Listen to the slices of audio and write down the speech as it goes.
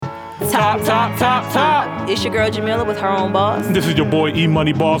Top. It's your girl Jamila with her own boss. This is your boy E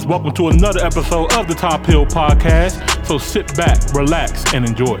Money Boss. Welcome to another episode of the Top Hill Podcast. So sit back, relax, and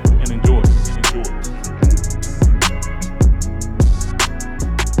enjoy.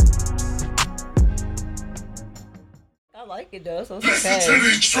 I like it though, so it's okay. Listen to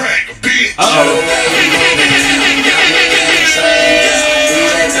this track, bitch.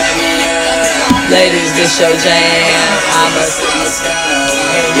 Ladies, this your jam. I'm a superstar.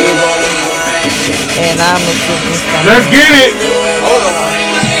 And I'm a superstar. Let's get it!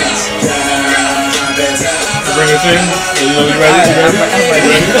 Bring us in. You ready? I'm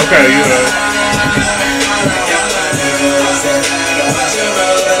ready. Okay, you know.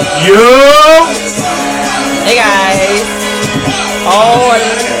 Yo! Hey guys.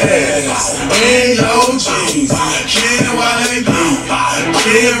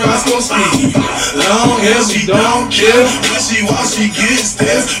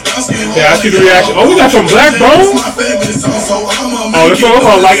 Yeah, I see the reaction. Oh, we got some black bones? Oh, this one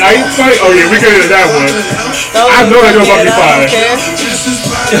called Like Ice Fight? Oh yeah, we get into that one. I know that you're about to be fine.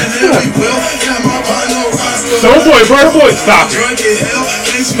 Burner Boy, stop it.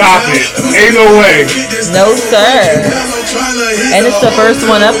 Ain't no way. No sir. And it's the first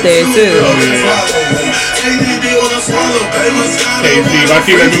one up there too. Oh, yeah. Hey Steve, I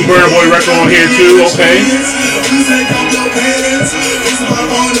see that new Burner Boy record on here too, okay?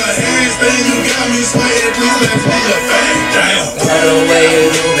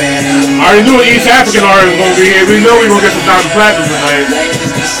 I already knew an East African artist was going to be here. We know we going to get some Diamond Platinum tonight.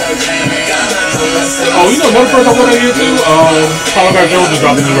 Oh, you know another person I want to hear too? Paula Jones is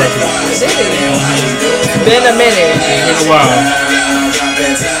dropping a new record. Been a minute. Been a while.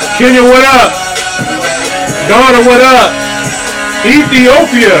 Kenya, what up? Donna, what up?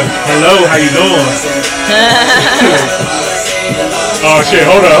 Ethiopia. Hello, how you doing? Oh shit,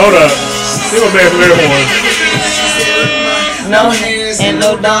 hold up. Give a man some air horns. No hands and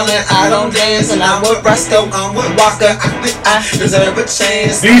no darling, I don't dance. And I'm with Roscoe, I'm with Walker. I think I deserve a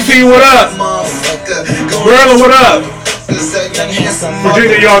chance. DC, what up? Berlin, what up?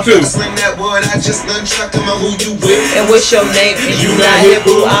 Virginia, y'all too. And what's your name? And you not here,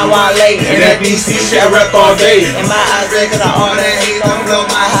 boo, I'm Wale. And that DC shit I rap all day. And my eyes red cause I all that hate, don't blow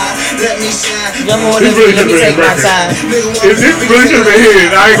my high. Let me shine. Young more than me, let me take my time. If this really should have been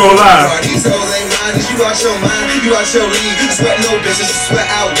his, I ain't gonna lie. You out your mind, you out your league. I sweat no bitches, I sweat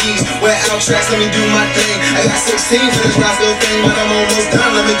out keys. Wear out tracks, let me do my thing. I got 16 for this Roscoe thing, but I'm almost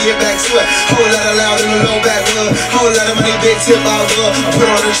done, let me get back to it. Whole lot of loud in the low back hood. Whole lot of money, big tip out hood. I put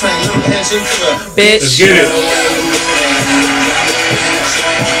on the train, little engine cook. Bitch. Let's get it.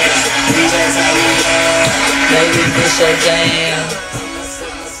 Ladies, this your jam.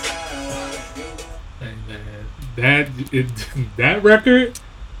 That record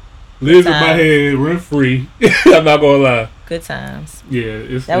lives in my head rent free. I'm not gonna lie. Good times.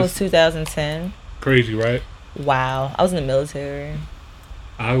 Yeah, that was 2010. Crazy, right? Wow, I was in the military.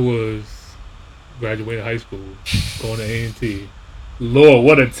 I was graduating high school, going to A&T. Lord,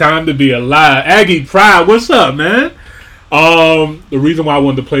 what a time to be alive. Aggie Pride, what's up, man? The reason why I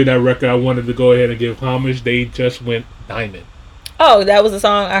wanted to play that record, I wanted to go ahead and give homage. They just went diamond. Oh, that was the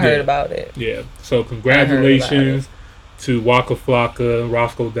song? I heard about it. Yeah. So congratulations to Waka Flocka,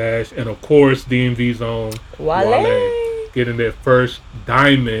 Roscoe Dash, and of course DMV's own Wale getting their first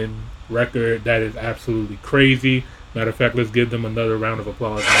diamond record. That is absolutely crazy. Matter of fact, let's give them another round of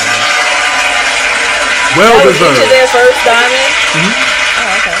applause. Man. Well deserved. Each of their first diamond? Mm-hmm.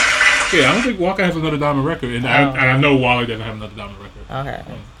 Oh, okay. Yeah, I don't think Waka has another diamond record, and I know Wale doesn't have another diamond record. Okay.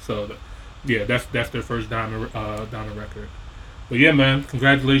 Yeah, that's their first diamond record. But yeah, man,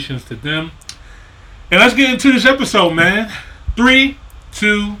 congratulations to them. And let's get into this episode, man. 3,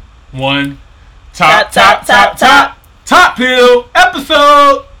 2, 1. Top Hill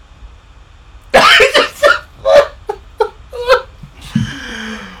episode.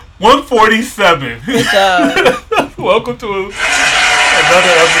 147. Good job. Welcome to another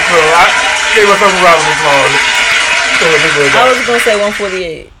episode. I gave myself a round of applause. I was going to say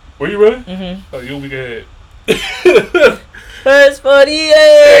 148. Were you ready? Mm-hmm. Oh, you'll be good. First 48.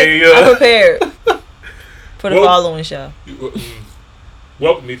 Hey, I'm prepared for the following show.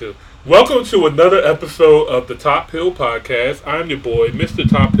 Welcome to another episode of the Top Hill Podcast. I'm your boy, Mr.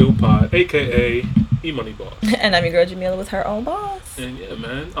 Top Hill Pod, a.k.a. E-Money Boss. And I'm your girl Jamila with her own boss. And yeah,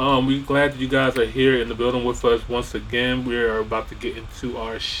 man, we're glad that you guys are here in the building with us once again. We are about to get into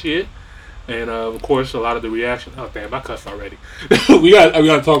our shit. And of course, a lot of the reaction. Oh damn, I cussed already. we got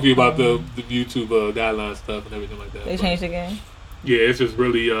to talk to you about the YouTube guideline stuff and everything like that. They changed the game. Yeah, it's just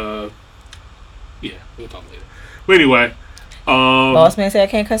really yeah, we'll talk later. But anyway, Boss man said I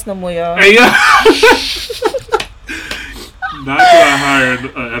can't cuss no more, y'all. Hey, yeah. Not till I hire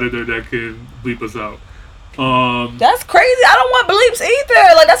an editor that can bleep us out. That's crazy. I don't want bleeps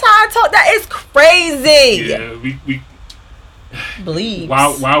either. Like, that's how I talk. That is crazy. Yeah, we bleeps.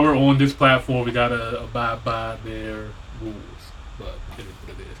 While we're on this platform, we gotta abide by their rules. But it is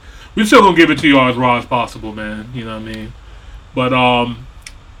what it is. We're still gonna give it to y'all as raw as possible, man. You know what I mean? But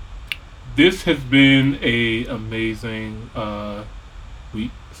this has been a amazing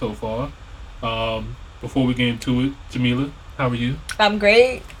week so far. Before we get into it, Jamila, how are you? I'm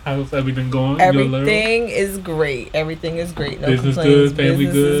great. How's everything going? Everything is great. Everything is great. No business complaints. Good, family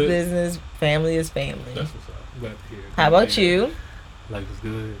business good. Is business. Family is family. That's what's up. I'm glad to hear it. How about you? Life is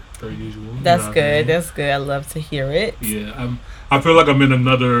good, per usual. That's good. That's good. I love to hear it. Yeah, I feel like I'm in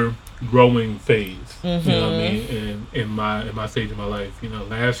another growing phase. Mm-hmm. You know what I mean? In my stage of my life. You know,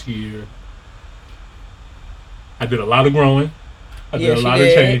 last year I did a lot of growing. I did a lot of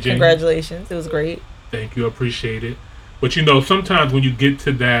changing. Congratulations. It was great. Thank you. I appreciate it. But you know, sometimes when you get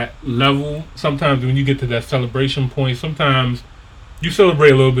to that level, sometimes when you get to that celebration point, sometimes you celebrate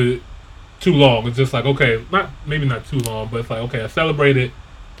a little bit too long. It's just like, okay, maybe not too long, but it's like, okay, I celebrated.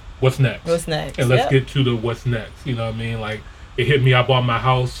 What's next? What's next? And let's get to the what's next. You know what I mean? Like, it hit me. I bought my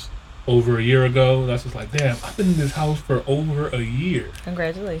house over a year ago. That's just like, damn, I've been in this house for over a year.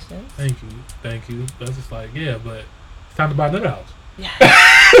 Congratulations. Thank you. That's just like, yeah, but it's time to buy another house. Yeah.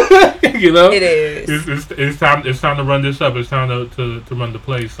 You know, it is. It's time to run this up. It's time to run the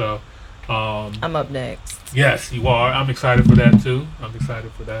place. So, I'm up next. Yes, you are. I'm excited for that too. I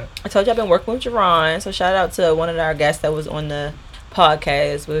told you I've been working with Jerron. So shout out to one of our guests that was on the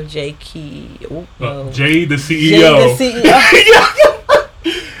podcast with Jay Key. Jay the CEO. Jay the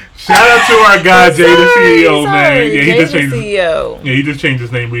CEO. Shout out to our guy Jay the CEO, man. Yeah, he just changed. CEO. Yeah, he just changed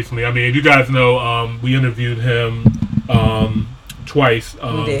his name recently. I mean, if you guys know, we interviewed him twice.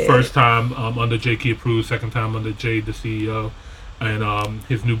 First time under Jay Key Approved, second time under Jay the CEO, and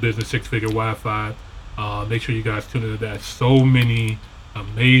his new business, Six Figure Wi-Fi. Make sure you guys tune into that. So many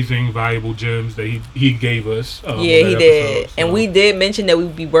amazing, valuable gems that he gave us. Yeah, he did. So. And we did mention that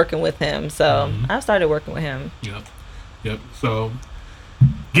we'd be working with him. So I started working with him. Yep. So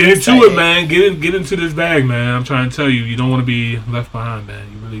get into it, man. Get into this bag, man. I'm trying to tell you, you don't want to be left behind,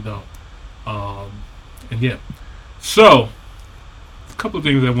 man. You really don't. And yeah. So, a couple of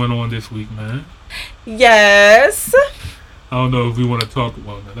things that went on this week, man. Yes. I don't know if we want to talk.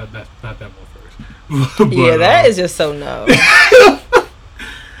 Well, no, that's not that one first. But, yeah, that is just so no.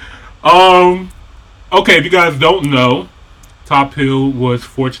 Okay, if you guys don't know, Top Hill was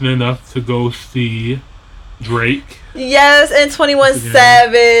fortunate enough to go see Drake. Yes, and 21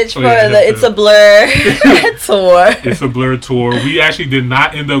 Savage for the It's a Blur tour. It's a Blur tour. We actually did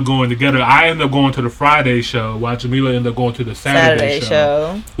not end up going together. I ended up going to the Friday show, while Jamila ended up going to the Saturday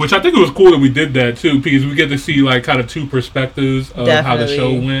show. Which I think it was cool that we did that too, because we get to see like kind of two perspectives of how the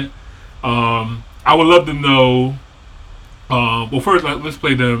show went. I would love to know. Well, first let's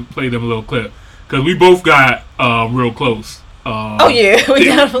play them a little clip, because we both got real close. Oh yeah, we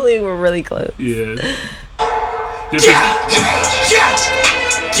definitely were really close. Yeah. This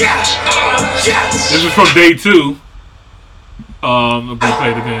is from day 2. I'm gonna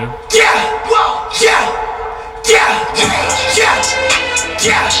play it again.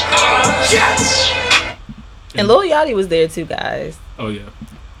 And Lil Yachty was there too, guys. Oh yeah.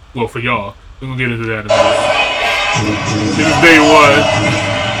 Well, for y'all, we're gonna get into that in a minute. This is day 1.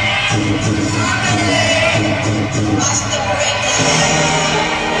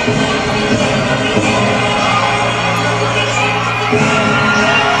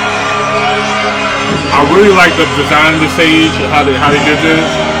 I really like the design of the stage, how they did this.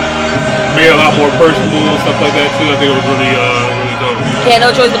 Made it a lot more personable and stuff like that too. I think it was really dope. He had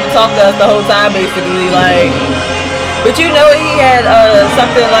no choice but to talk to us the whole time, basically. Like, but you know, he had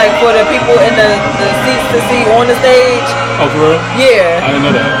something like for the people in the seats to see on the stage. Oh, for real? Yeah. I didn't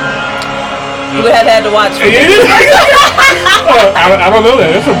know that. You would have had to watch. I don't know that.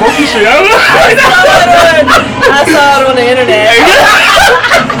 That's a Brooklyn shit. I don't know. I saw it on the internet.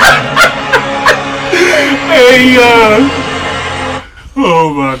 Hey,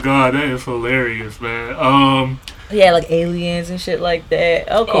 oh my god, that is hilarious, man. Yeah, like aliens and shit like that.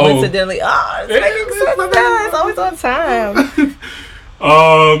 Oh, coincidentally, it's making sense. It's always on time.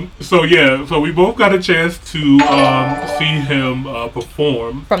 So we both got a chance to see him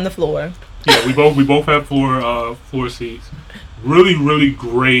perform from the floor. Yeah, we both had floor seats. Really, really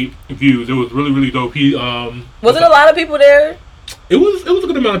great views. It was really, really dope. Was it a lot of people there? It was a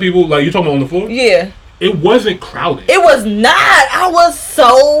good amount of people. Like, you talking about on the floor? Yeah. It wasn't crowded. It was not. I was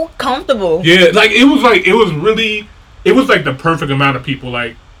so comfortable. Yeah, it was really it was like the perfect amount of people.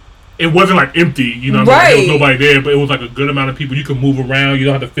 Like it wasn't like empty, you know what I mean? Like, there was nobody there, but it was like a good amount of people. You could move around. You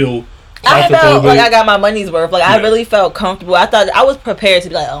don't have to feel. I felt like I got my money's worth. Like I really felt comfortable. I thought I was prepared to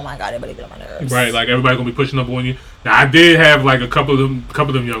be like, oh my god, everybody get on my nerves. Right, like everybody gonna be pushing up on you. Now I did have like a couple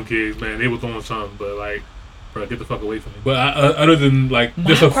of them young kids, man. They was on something, but like, bro, get the fuck away from me. But other than like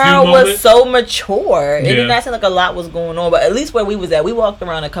just a few crowd moments, was so mature. It did not seem like a lot was going on, but at least where we was at, we walked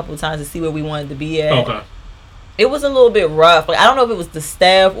around a couple of times to see where we wanted to be at. Okay. It was a little bit rough. Like I don't know if it was the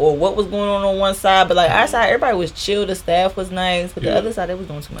staff or what was going on one side, but like our side, everybody was chill. The staff was nice, but the other side, they was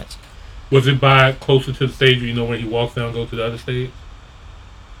doing too much. Was it by closer to the stage? You know, when he walks down, go to the other stage,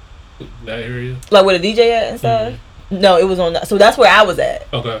 that area, like where the DJ at and stuff. Mm-hmm. No, it was on. So that's where I was at.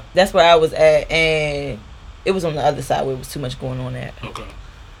 Okay. That's where I was at, and it was on the other side where it was too much going on at. Okay.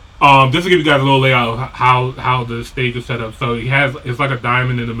 Just to give you guys a little layout of how the stage is set up. So it's like a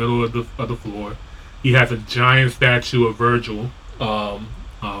diamond in the middle of the floor. He has a giant statue of Virgil on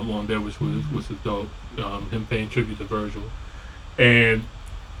there, which is dope. Him paying tribute to Virgil, and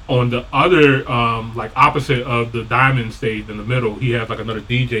on the other, like opposite of the diamond stage in the middle, he has like another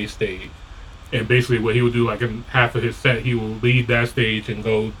DJ stage. And basically what he would do, like in half of his set, he will leave that stage and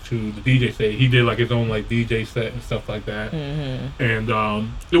go to the DJ stage. He did like his own like DJ set and stuff like that. Mm-hmm. And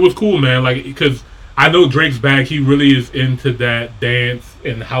it was cool, man. Like, because I know Drake's back. He really is into that dance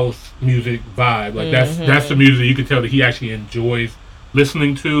and house music vibe. Like that's the music you can tell that he actually enjoys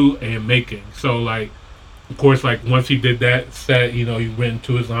listening to and making. So like, of course, like once he did that set, you know, he went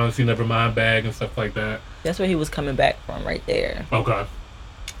into his Honestly Nevermind bag and stuff like that. That's where he was coming back from, right there. Okay,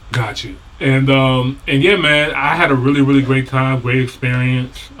 got you. And yeah, man, I had a really, really great time, great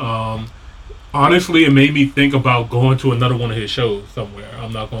experience. Honestly, it made me think about going to another one of his shows somewhere.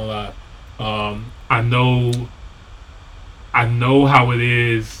 I'm not gonna lie. I know how it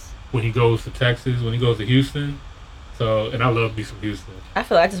is when he goes to Texas, when he goes to Houston. So, and I love me some Houston. I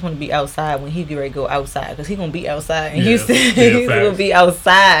feel like I just want to be outside when he get ready to go outside, because he's gonna be outside in Houston. He's gonna be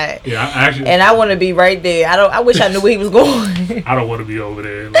outside. Yeah, and I want to be right there. I wish I knew where he was going. I don't want to be over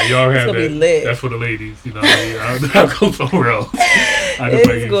there. Like y'all have that. Be lit. That's for the ladies, you know. I'll go somewhere else.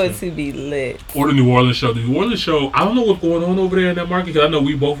 It's going to be lit. Or the New Orleans show. The New Orleans show. I don't know what's going on over there in that market, because I know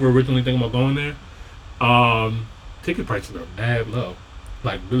we both were originally thinking about going there. Ticket prices are mad low.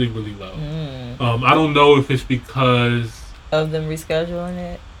 Like really, really low. I don't know if it's because of them rescheduling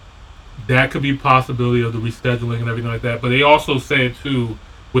it. That could be a possibility of the rescheduling and everything like that. But they also said too,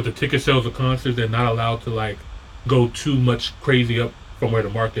 with the ticket sales of concerts, they're not allowed to like go too much crazy up from where the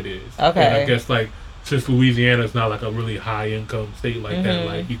market is. Okay. And I guess like since Louisiana is not like a really high income state like that,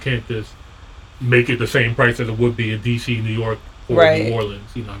 like you can't just make it the same price as it would be in DC, New York, or New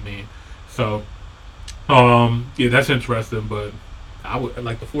Orleans. You know what I mean? So, yeah, that's interesting, but. I would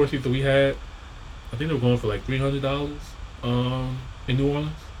like the 4 seats that we had. I think they were going for like $300 in New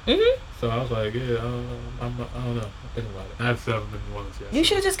Orleans. So I was like, yeah, I don't know. I'm thinking about it. I had 7 in New Orleans. You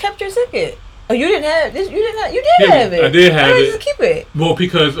should have just kept your ticket. Oh, you didn't have this. You did have it. I did have it. Why did you just keep it? Well,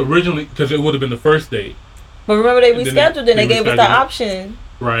 because it would have been the first date. But remember, they rescheduled it. They gave us the option.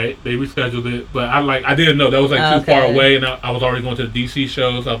 Right, they rescheduled it, but I didn't know that was like too far away, and I was already going to the DC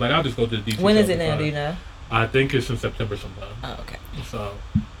show, so I was like, I'll just go to the DC. When is it now? Do you know? I think it's in September sometime. Oh, okay. So,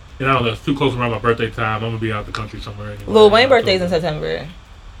 and I don't know, it's too close around my birthday time. I'm going to be out the country somewhere anyway. Lil Wayne's birthday's in September.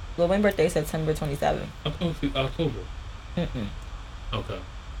 Lil Wayne's birthday is September 27th. October. Okay.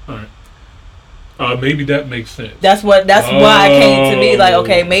 All right. Maybe that makes sense. That's why it came to me. Like,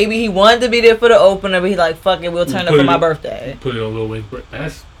 okay, maybe he wanted to be there for the opener, but he's like, fuck it, we'll turn up for my birthday. Put it on Lil Wayne's birthday.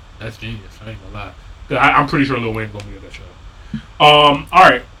 That's genius. I ain't going to lie. I'm pretty sure Lil Wayne's going to be at that show. All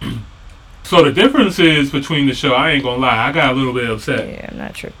right. So the difference is between the show, I ain't gonna lie, I got a little bit upset. Yeah, I'm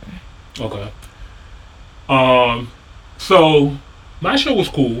not tripping. Okay. So my show was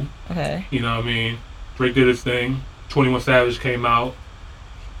cool. Okay. You know what I mean? Drake did his thing. 21 Savage came out,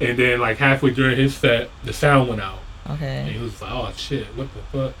 and then like halfway during his set, the sound went out. Okay. And he was like, "Oh shit, what the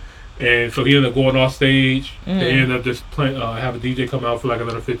fuck?" And so he ended up going off stage. They ended up just playing, have a DJ come out for like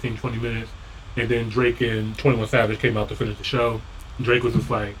another 15-20 minutes, and then Drake and 21 Savage came out to finish the show. Drake was just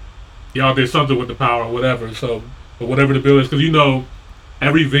like, y'all did something with the power or whatever. So, but whatever the bill is, because you know,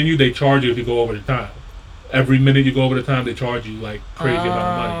 every venue they charge you if you go over the time. Every minute you go over the time, they charge you like crazy amount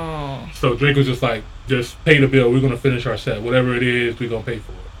of money. So Drake was just like, just pay the bill. We're gonna finish our set. Whatever it is, we're gonna pay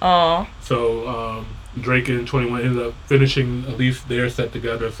for it. So Drake and 21 ended up finishing at least their set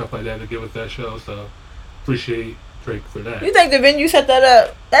together and stuff like that to give us that show. So appreciate Drake for that. You think the venue set that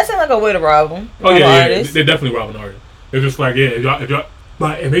up? That sounds like a way to rob them. Oh yeah, they're definitely robbing artists. It's just like, yeah, if y'all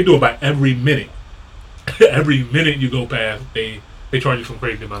and they do it by every minute. Every minute you go past, they charge you some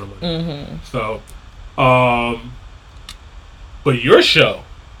crazy amount of money. So, But your show,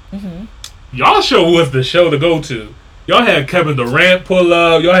 y'all show was the show to go to. Y'all had Kevin Durant pull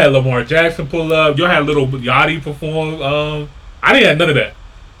up. Y'all had Lamar Jackson pull up. Y'all had Lil Yachty perform. I didn't have none of that.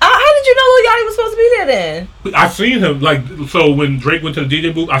 How did you know Lil Yachty was supposed to be there then? I seen him so when Drake went to the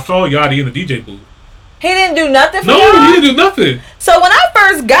DJ booth, I saw Yachty in the DJ booth. He didn't do nothing for No, y'all? he didn't do nothing. So when I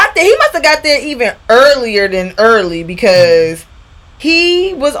first got there, he must have got there even earlier than early because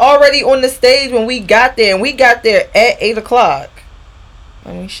he was already on the stage when we got there, and we got there at 8 o'clock.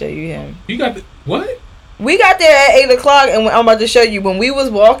 Let me show you him. He got the, what? We got there at 8 o'clock, and I'm about to show you when we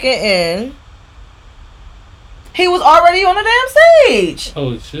was walking in. He was already on the damn stage.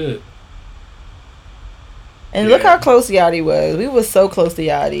 Oh shit! And look how close Yachty was. We was so close to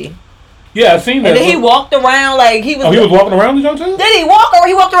Yachty. Yeah, I seen that. And then he walked around like he was. Oh, he was walking around the too? Then he walked over.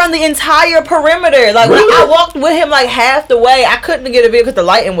 He walked around the entire perimeter. Like really? I walked with him like half the way. I couldn't get a video because the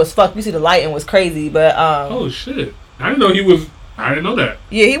lighting was fucked. You see, the lighting was crazy. But oh shit! I didn't know he was. I didn't know that.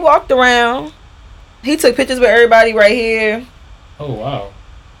 Yeah, he walked around. He took pictures with everybody right here. Oh wow!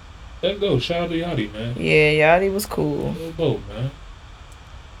 Let's go. Shout out to Yachty, man. Yeah, Yachty was cool. Little boat, man.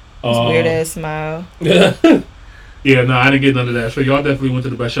 His weird ass smile. Yeah, no, I didn't get none of that. So y'all definitely went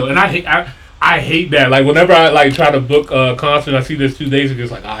to the best show, and I hate that. Like whenever I like try to book a concert, I see this 2 days ago.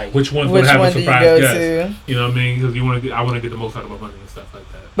 It's like, all right, which one's gonna have a surprise guest? You know what I mean? Because I want to get the most out of my money and stuff like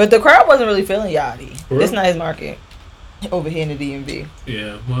that. But the crowd wasn't really feeling Yachty. Really? It's not his market over here in the DMV.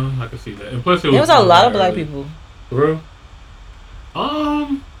 Yeah, well, I can see that. And plus, There was a lot of black people. For real?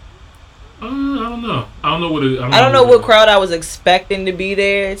 I don't know. I don't know what crowd I was expecting to be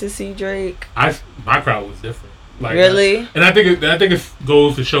there to see Drake. My crowd was different. Like, really? And I think it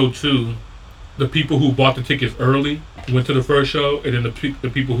goes to show too, the people who bought the tickets early went to the first show, and then the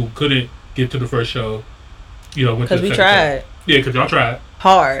people who couldn't get to the first show, went to the second show. Because we tried. Yeah, because y'all tried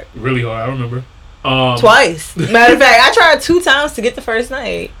hard, really hard. I remember. Twice. Matter of fact, I tried 2 times to get the first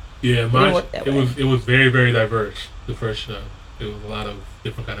night. Yeah, it was very, very diverse. The first show, there was a lot of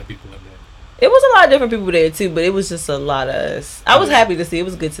different kind of people in there. It was a lot of different people there too, but it was just a lot of us. I was happy to see. It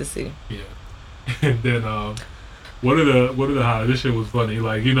was good to see. Yeah, and then one of the highlights. This shit was funny.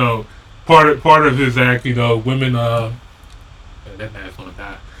 Like part of his act. Women. That man's gonna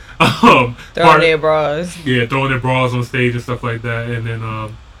die. Throwing their bras. Yeah, throwing their bras on stage and stuff like that. And then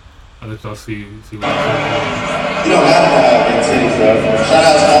I'll let y'all see what. You don't have to have big titties, bro. Shout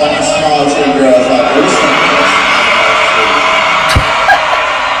out to all these small titty girls out there.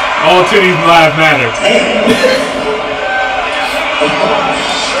 All titties live matter.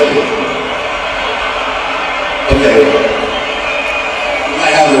 Okay. We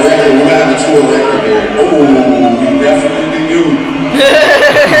might have a record. We might have a tour record here. Oh, we definitely do.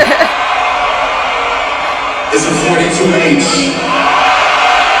 It's a 42H.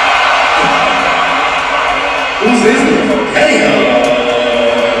 Who's this? Hey,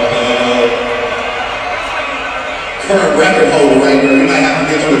 current record holder right here. We might have to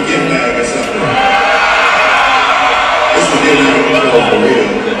get you a gift bag or something. This is getting out of control for real.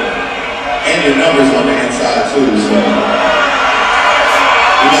 And your numbers on the inside too, so we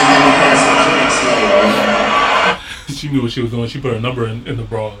might have to pass some drinks now. She knew what she was doing. She put her number in the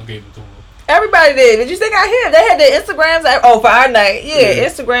bra and gave it to him. Everybody did. Did you think I hear? They had their Instagrams. For our night. Yeah,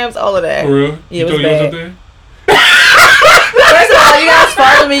 Instagrams, all of that. For real? Yeah, it was bad. First of all, you guys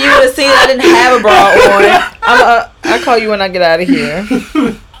followed me. You would have seen I didn't have a bra on. I'll call you when I get out of here.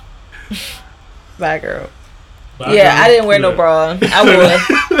 Bye, girl. Bye, girl. I didn't wear no bra.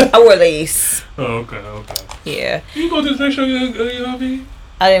 I wore lace. Oh, okay. Yeah. You go to this next show, you know what I mean?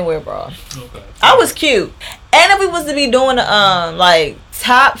 I didn't wear a bra. Okay. I was cute. And if we was to be doing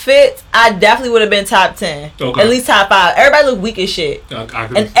top fits, I definitely would have been top 10. Okay. At least top 5. Everybody looked weak as shit.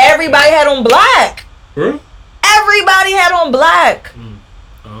 And everybody had on black. Really? Everybody had on black.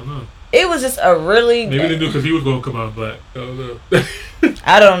 I don't know. It was just a really... Maybe they knew because he was going to come out black. I don't know.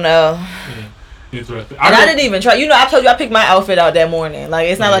 I don't know. Yeah. Interesting. I didn't even try. I told you I picked my outfit out that morning. Like,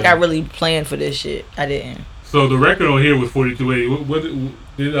 it's not like I really planned for this shit. I didn't. So the record on here was 42.8. What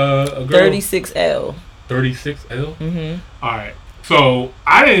did a girl... 36L. 36L? Mm-hmm. All right. So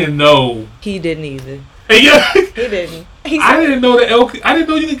I didn't know... He didn't either. Yeah. He didn't. I didn't know the L... I didn't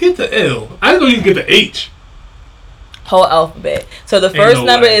know you could get to L. I didn't know you could get to H. Whole alphabet. So the first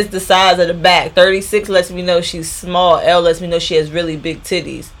number is the size of the back. 36 lets me know she's small. L lets me know she has really big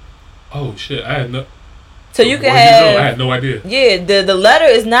titties. Oh shit! I had no. So you can have. I had no idea. Yeah, the letter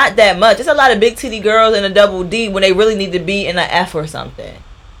is not that much. It's a lot of big titty girls in a double D when they really need to be in an F or something.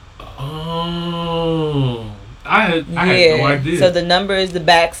 Oh, I had no idea. So the number is the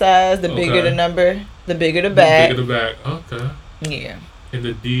back size. The bigger the number, the bigger the back. The bigger the back. Okay. Yeah. And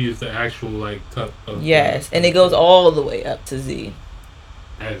the D is the actual like tuck. Yes, and it goes all the way up to Z.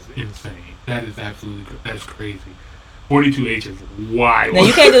 That is insane. That is absolutely. That's crazy. 42H is wild. Now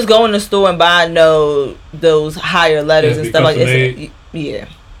you can't just go in the store and buy those higher letters and stuff like that. Yeah.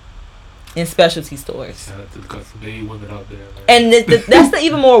 In specialty stores. Shout out to the custom made women out there. Man. And that's the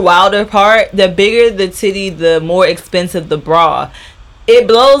even more wilder part. The bigger the titty, the more expensive the bra. It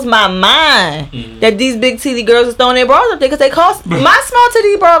blows my mind that these big titty girls are throwing their bras up there because they cost. My small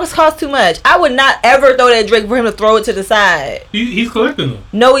titty bras cost too much. I would not ever throw that Drake for him to throw it to the side. He's collecting them.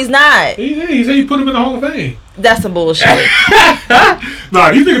 No, he's not. He said he put them in the Hall of Fame. That's some bullshit. Nah,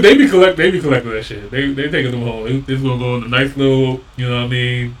 you think they be collecting that shit. They taking them home. It's gonna go in a nice little, you know what I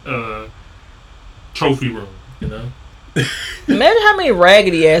mean, trophy room. You know. Imagine how many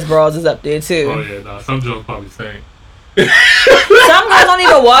raggedy ass bras is up there too. Oh yeah, some jokes probably stink. Some guys don't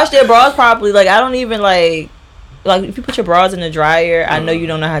even wash their bras properly. Like I don't even like if you put your bras in the dryer, I know you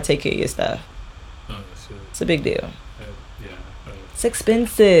don't know how to take care of your stuff. Shit. It's a big deal. Yeah. It's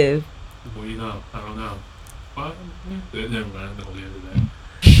expensive. Well, you know, I don't know. Well, never mind. I'm gonna get into that.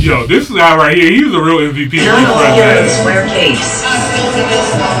 Yo, this guy right here, he's a real MVP. Square case.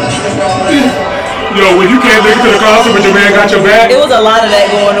 Yo, when you can't make it to the concert, but your man got your back. It was a lot of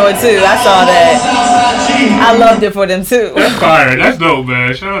that going on too. I saw that. I loved it for them too. That's fire. That's dope,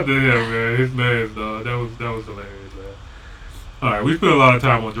 man. Shout out to him, man. His man, dog. That was hilarious, man. All right, we spent a lot of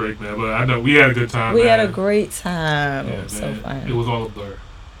time on Drake, man, but I know we had a good time. We man. had a great time. Yeah, It was so man. fun. It was all a blur.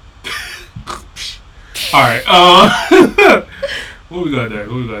 All right. What we got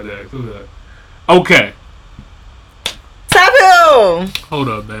next? Okay. Top Hill. Hold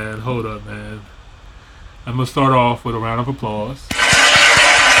up, man. I'm gonna start off with a round of applause.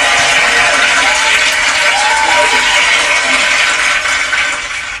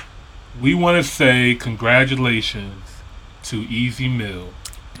 We want to say congratulations to Easy Mill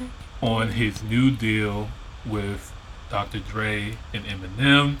on his new deal with Dr. Dre and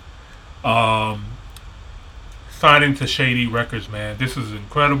Eminem. Signing to Shady Records, man. This is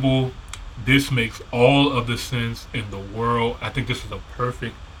incredible. This makes all of the sense in the world. I think this is a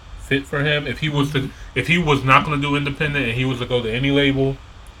perfect fit for him. If he was not going to do independent and he was to go to any label,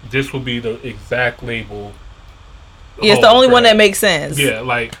 this would be the exact label. Yeah, it's the only one that makes sense. Yeah,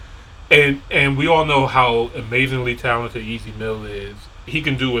 like, and we all know how amazingly talented Easy Mill is. He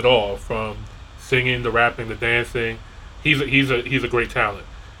can do it all, from singing, the rapping, the dancing. He's a great talent.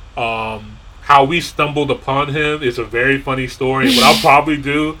 How we stumbled upon him is a very funny story. What I'll probably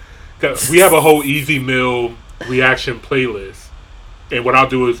do, we have a whole Easy Mill reaction playlist, and what I'll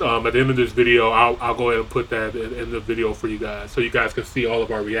do is at the end of this video, I'll go ahead and put that in the video for you guys, so you guys can see all of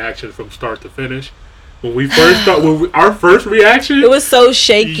our reactions from start to finish. When we first our first reaction, it was so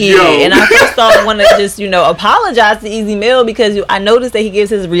shaky, and I first thought I want to just apologize to Easy Mill because I noticed that he gives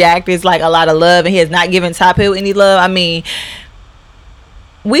his reactors like a lot of love, and he has not given Top Hill any love. I mean,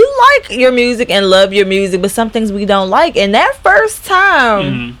 we like your music and love your music, but some things we don't like. And that first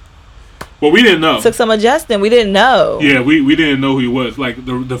time, well, we didn't know. Took some adjusting. We didn't know. Yeah, we didn't know who he was. Like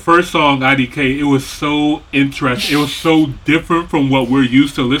the first song, IDK, it was so interesting. It was so different from what we're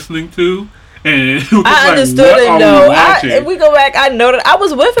used to listening to. And it was I understood it though. If we go back, I know that I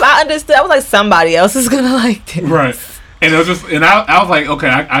was with him. I understood. I was like, somebody else is gonna like this, right? And it was just, and I was like,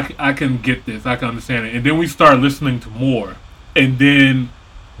 okay, I can get this. I can understand it. And then we started listening to more, and then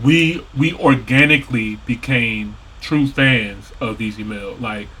we organically became true fans of Easy Mill.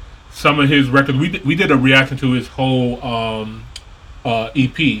 Like some of his records, we did a reaction to his whole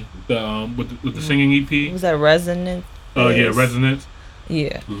EP, with the singing EP. Was that Resonance? Yeah, Resonance.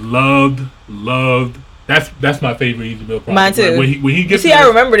 Yeah. Loved. That's my favorite Easy Mill project. Mine too. Like when he gets, I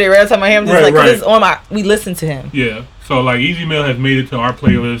remembered it every time I hear him. Just right, like, it's on my. We listen to him. Yeah. So like Easy Mill has made it to our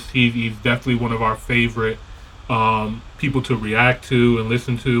playlist. He's definitely one of our favorite people to react to and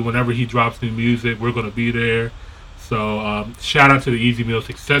listen to. Whenever he drops new music, we're gonna be there. So shout out to the Easy Mill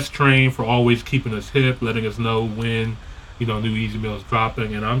Success Train for always keeping us hip, letting us know when new Easy Mill is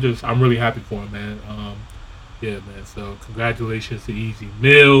dropping, and I'm really happy for him, man. Yeah, man. So congratulations to Easy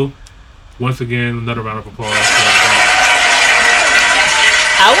Mill. Once again, another round of applause.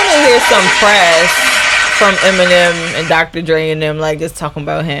 I want to hear some press from Eminem and Dr. Dre and them, like just talking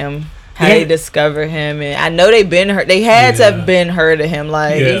about him, how they discovered him, and I know they've been heard. They had to have been heard of him.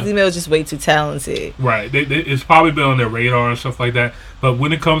 Like Easy Mill is just way too talented. Right. It's probably been on their radar and stuff like that. But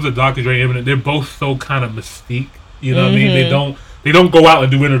when it comes to Dr. Dre and Eminem, they're both so kind of mystique. You know what I mean? They don't go out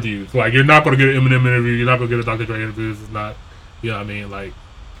and do interviews. Like, you're not going to get an Eminem interview. You're not going to get a Dr. Dre interview. It's not, you know what I mean? Like,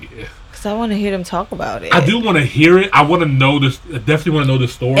 Yeah. Because I want to hear them talk about it. I do want to hear it. I want to know this. I definitely want to know the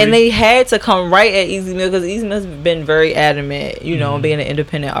story. And they had to come right at Easy Mill because Easy Mill's been very adamant, you know, being an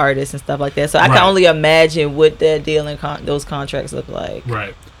independent artist and stuff like that. So I can only imagine what that deal and those contracts look like.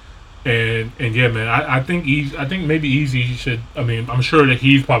 Right. And yeah, man, I think maybe Easy should. I mean, I'm sure that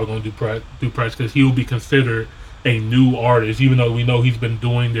he's probably going to do press because he will be considered a new artist, even though we know he's been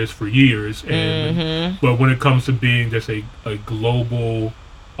doing this for years. And but when it comes to being just a global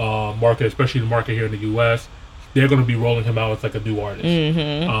market, especially the market here in the U.S., they're going to be rolling him out as like a new artist.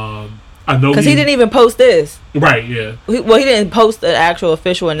 I know because he didn't even post this. Right. Yeah. He didn't post the actual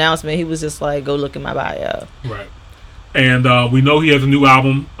official announcement. He was just like, "Go look in my bio." Right. And we know he has a new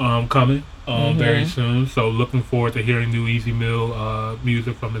album coming very soon. So looking forward to hearing new Easy Mill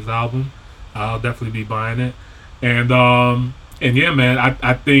music from his album. I'll definitely be buying it. And yeah, man,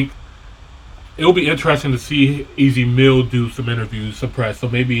 I think it'll be interesting to see Easy Mill do some interviews, some press. So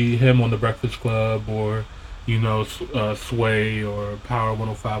maybe him on the Breakfast Club, or you know, Sway or Power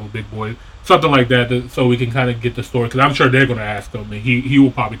 105 with Big Boy, something like that. So we can kind of get the story, because I'm sure they're going to ask him, and he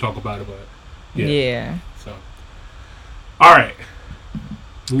will probably talk about it. But yeah. So, all right.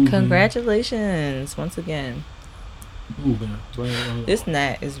 Congratulations once again. Ooh, man. This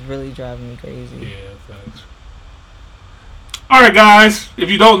gnat is really driving me crazy. Yeah, thanks. All right, guys. If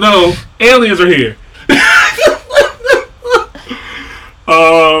you don't know, aliens are here.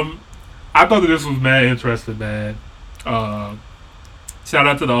 I thought that this was mad interesting, man. Shout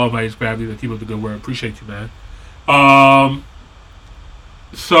out to the Almighty Scrappy that keep up the good work. Appreciate you, man.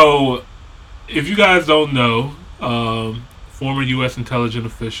 So, if you guys don't know, former U.S. intelligence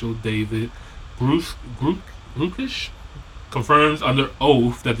official David Grukish confirms under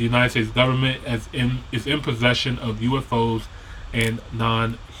oath that the United States government is in possession of UFOs and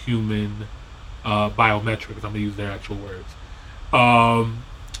non-human biometrics. I'm going to use their actual words.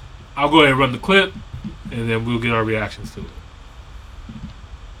 I'll go ahead and run the clip, and then we'll get our reactions to it.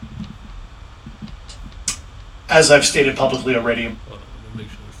 As I've stated publicly already,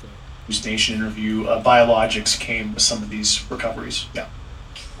 News Nation interview, biologics came with some of these recoveries. Yeah.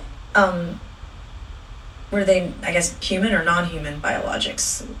 Were they, I guess, human or non-human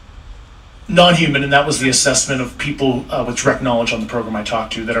biologics? Non-human, and that was the assessment of people with direct knowledge on the program I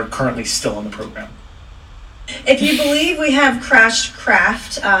talked to that are currently still on the program. If you believe we have crashed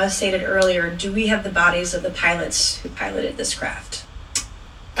craft, stated earlier, do we have the bodies of the pilots who piloted this craft?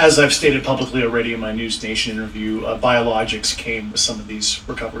 As I've stated publicly already in my News Nation interview, biologics came with some of these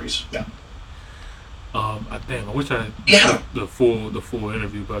recoveries. Yeah. Damn, I wish I had the full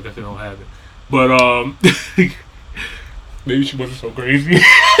interview, but I guess they don't have it. But maybe she wasn't so crazy.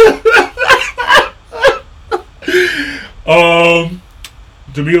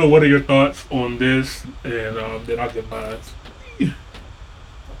 Jamila, what are your thoughts on this? And then I'll get mine.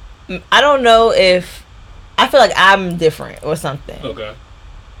 I don't know if I feel like I'm different or something. Okay.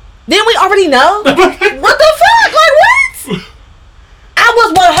 Didn't we already know? What the fuck? Like what? I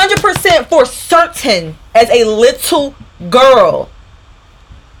was 100% for certain as a little girl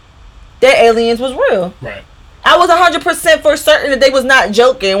that aliens was real. Right. I was 100% for certain that they was not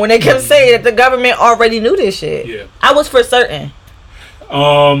joking when they kept saying that the government already knew this shit. Yeah. I was for certain.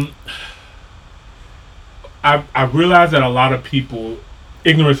 I realize that a lot of people,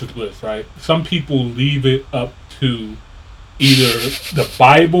 ignorance is bliss, right? Some people leave it up to either the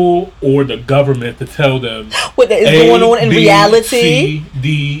Bible or the government to tell them what is going on in reality. C,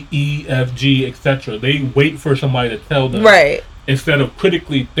 D, E, F, G, etc. They wait for somebody to tell them, right? Instead of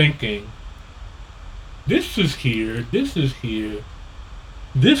critically thinking, this is here, this is here,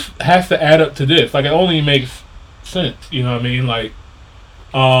 this has to add up to this. Like, it only makes sense, you know what I mean? Like,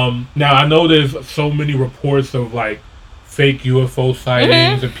 now I know there's so many reports of like fake UFO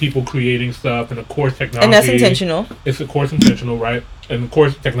sightings and people creating stuff, and of course technology, and that's intentional. It's of course intentional, right? And of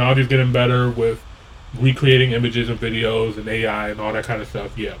course technology is getting better with recreating images and videos and AI and all that kind of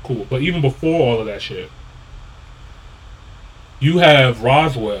stuff. Yeah, cool. But even before all of that shit, you have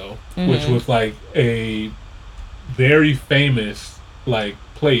Roswell, which was like a very famous like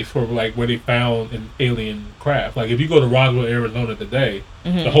place where like where they found an alien craft. Like if you go to Roswell, Arizona today,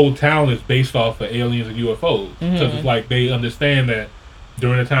 the whole town is based off of aliens and UFOs. So it's like they understand that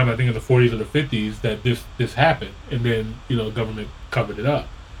during the time, I think in the 40s or the 50s, that this happened, and then the government covered it up.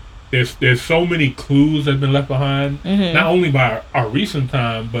 There's so many clues that have been left behind, not only by our recent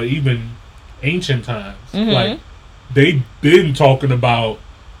time, but even ancient times. Like they've been talking about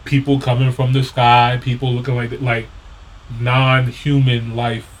people coming from the sky, people looking like non-human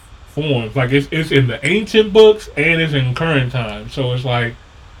life forms. Like it's in the ancient books and it's in current times. So it's like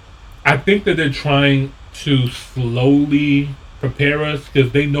I think that they're trying to slowly prepare us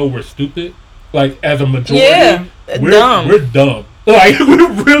because they know we're stupid. Like as a majority, Yeah, dumb. We're dumb. Like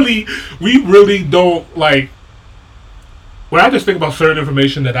we really don't like. When I just think about certain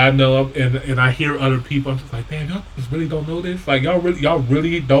information that I know of, and I hear other people, I'm just like, man, y'all just really don't know this. Like y'all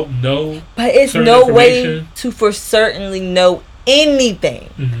really don't know. But it's no way to for certainly know anything.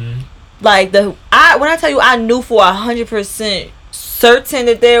 Mm-hmm. Like when I tell you, I knew for 100% certain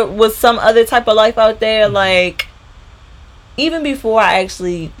that there was some other type of life out there. Mm-hmm. Like even before I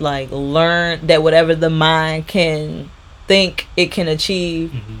actually like learned that whatever the mind can think it can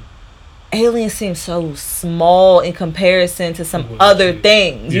achieve. Mm-hmm. Aliens seem so small in comparison to some other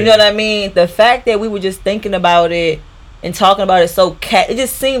things. You know what I mean? The fact that we were just thinking about it and talking about it it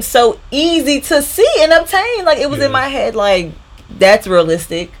just seems so easy to see and obtain. Like it was in my head. Like that's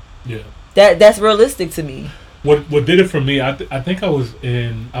realistic. Yeah, that's realistic to me. What did it for me? I think I was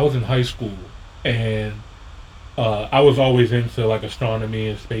in high school, and I was always into like astronomy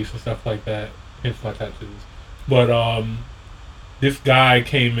and space and stuff like that. Hence my tattoos. But this guy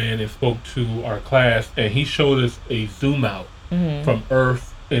came in and spoke to our class, and he showed us a zoom out from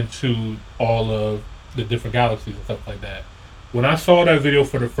Earth into all of the different galaxies and stuff like that. When I saw that video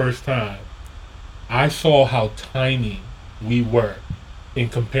for the first time, I saw how tiny we were in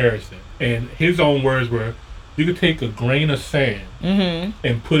comparison. And his own words were, you could take a grain of sand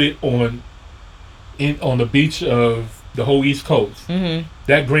and put it on the beach of the whole East Coast.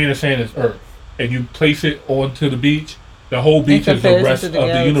 That grain of sand is Earth. And you place it onto the beach, the whole beach is the rest of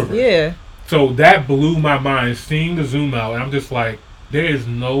the universe. Yeah. So that blew my mind, seeing the zoom out, and I'm just like, there is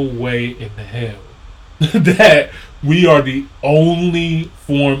no way in the hell that we are the only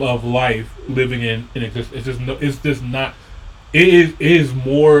form of life living in existence. It's just not. It is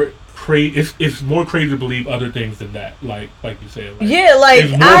more crazy. It's more crazy to believe other things than that. Like you said. Like, yeah, like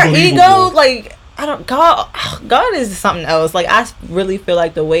our believable. ego, like I don't. God is something else. Like I really feel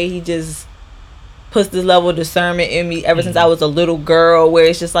like the way He just puts this level of discernment in me ever since I was a little girl, where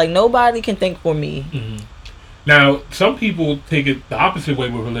it's just like nobody can think for me. Now, some people take it the opposite way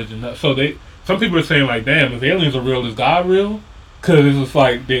with religion. So some people are saying like, damn, if aliens are real, is God real? Because it's just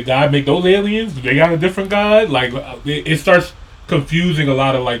like, did God make those aliens? Do they got a different God? Like, it starts confusing a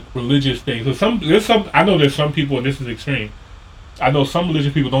lot of like religious things. So I know there's some people, and this is extreme, I know some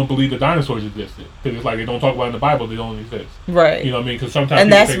religious people don't believe the dinosaurs existed because it's like they don't talk about it in the Bible, they don't exist. Right. You know what I mean? Because sometimes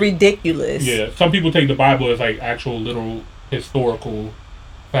that's ridiculous. Yeah, some people take the Bible as like actual literal historical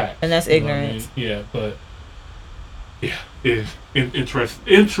facts, and that's ignorance. I mean? Yeah, but yeah, it's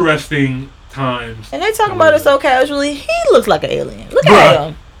interesting times. And they talking about it so casually. He looks like an alien. Look at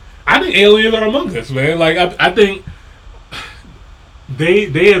him. I think aliens are among us, man. Like I think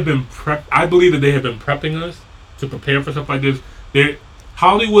they have been I believe that they have been prepping us to prepare for stuff like this.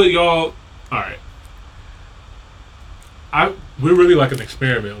 Hollywood, y'all. All right. We're really like an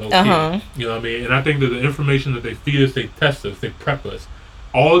experiment, low key. You know what I mean? And I think that the information that they feed us, they test us, they prep us.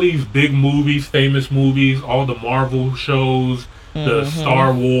 All these big movies, famous movies, all the Marvel shows, the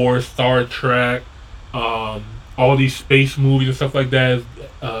Star Wars, Star Trek, all these space movies and stuff like that,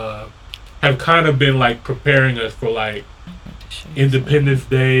 have kind of been like preparing us for like Independence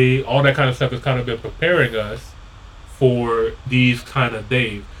Day. All that kind of stuff has kind of been preparing us for these kind of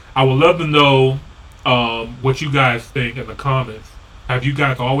days. I would love to know what you guys think in the comments. Have you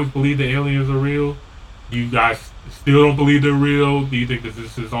guys always believed that aliens are real? Do you guys still don't believe they're real? Do you think that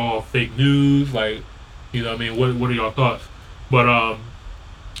this is all fake news? Like, you know what I mean? What are your thoughts? But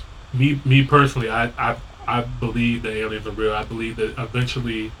me personally, I believe that aliens are real. I believe that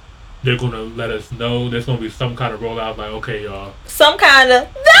eventually they're going to let us know. There's going to be some kind of rollout like, okay, y'all. Some kind of,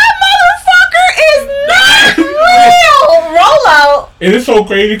 that motherfucker is not real. Rollout. And it's so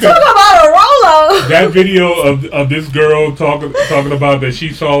crazy. Talk about a rollout. That video of this girl talking about that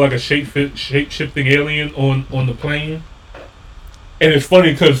she saw like a shape-shifting alien on the plane. And it's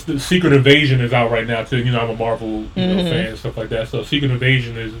funny because the Secret Invasion is out right now too. You know, I'm a Marvel fan and stuff like that. So Secret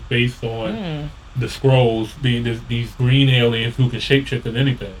Invasion is based on the Skrulls being these green aliens who can shapeshift in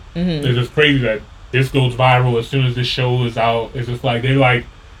anything. It's just crazy that this goes viral as soon as this show is out. It's just like they're like,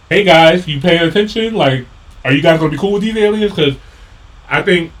 hey guys, you paying attention? Like, are you guys gonna be cool with these aliens? Because I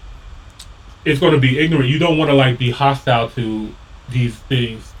think it's gonna be ignorant. You don't want to like be hostile to these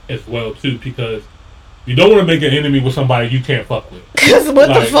things as well too, because you don't want to make an enemy with somebody you can't fuck with. Because what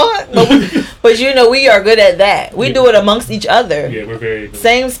the fuck? But you know, we are good at that. We do it amongst each other. Yeah, we're very ignorant.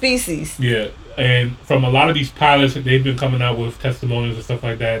 Same species. Yeah, and from a lot of these pilots, they've been coming out with testimonials and stuff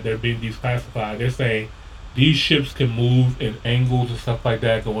like that. They're being declassified. They're saying these ships can move in angles and stuff like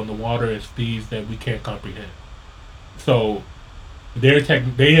that, go in the water at speeds that we can't comprehend. So they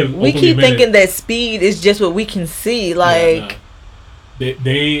have. We keep thinking that speed is just what we can see. Like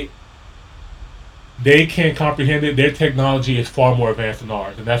they can't comprehend it. Their technology is far more advanced than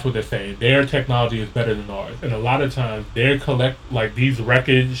ours, and that's what they're saying. Their technology is better than ours, and a lot of times they collect like these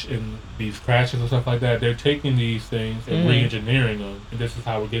wreckage and these crashes and stuff like that. They're taking these things and re-engineering them, and this is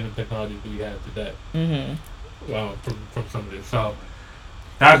how we're getting the technology that we have today. From some of this, so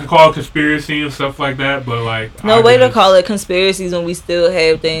I could call it conspiracy and stuff like that, but like no way to call it conspiracies when we still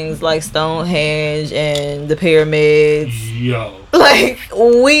have things like Stonehenge and the pyramids. Yo, like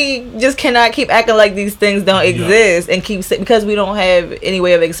we just cannot keep acting like these things don't exist and keep because we don't have any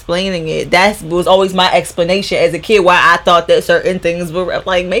way of explaining it. That was always my explanation as a kid why I thought that certain things were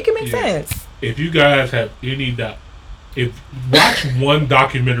like make it make sense. If you guys have any watch one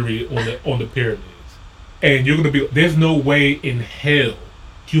documentary on the pyramids, and you're gonna be there's no way in hell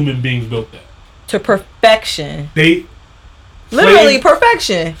human beings built that to perfection. Literally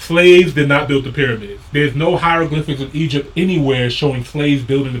perfection. Slaves did not build the pyramids. There's no hieroglyphics of Egypt anywhere showing slaves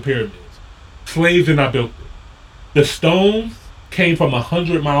building the pyramids. Slaves did not build it. The stones came from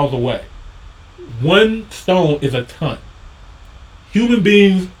 100 miles away. One stone is a ton. Human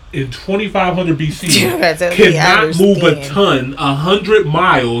beings in 2500 BC cannot move a ton 100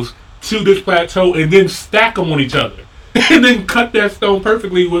 miles to this plateau and then stack them on each other. And then cut that stone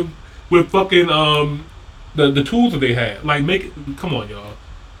perfectly with fucking the tools that they had. Like come on, y'all.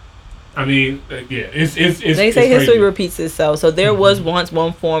 I mean, it's they say crazy. History repeats itself. So there was once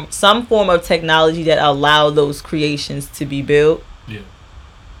some form of technology that allowed those creations to be built. Yeah.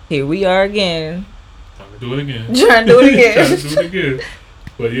 Here we are again. Trying to do it again. Trying to do it again.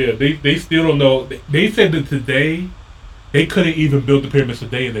 But yeah, they still don't know. They said that today they couldn't even build the pyramids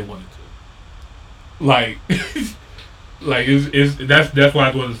today if they wanted to. Like. Like that's why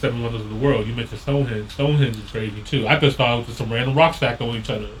it's one of the 7 wonders of the world. You mentioned Stonehenge. Stonehenge is crazy too. I just thought it was just some random rock stacked on each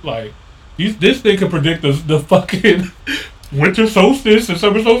other. Like this thing can predict the fucking winter solstice and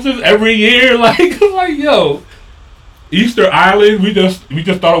summer solstice every year. Like yo, Easter Island. We just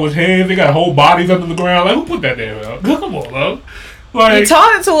thought it was hands. They got whole bodies under the ground. Like who put that there? Man? Come on, love. Like, you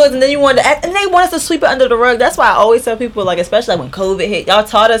taught it to us, and then you wanted to act, and they want us to sweep it under the rug. That's why I always tell people, like, especially like when COVID hit, y'all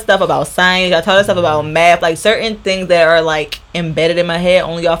taught us stuff about science, y'all taught us stuff about math, like certain things that are like embedded in my head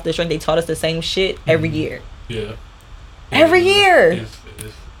only off the strength. They taught us the same shit every year. Yeah. Every year. It's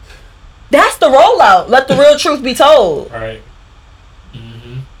that's the rollout. Let the real truth be told. Right.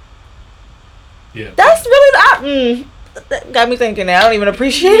 Yeah. That's really that got me thinking. Now I don't even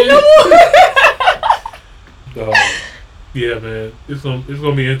appreciate it no more. Yeah, man, it's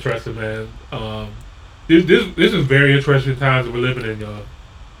gonna be interesting, man. This is very interesting times that we're living in, y'all.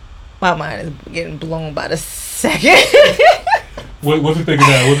 My mind is getting blown by the second. What's it thinking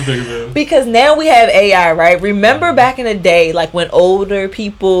now? What's it thinking now? Because now we have AI, right? Remember back in the day, like when older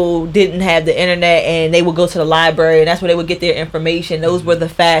people didn't have the internet and they would go to the library and that's where they would get their information. Those were the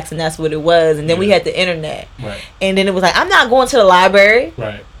facts and that's what it was. And then we had the internet. Right. And then it was like, I'm not going to the library.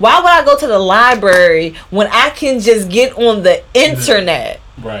 Right. Why would I go to the library when I can just get on the internet?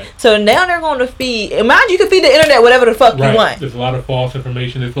 Right. So now they're going to feed. Mind you, can feed the internet whatever the fuck you want. There's a lot of false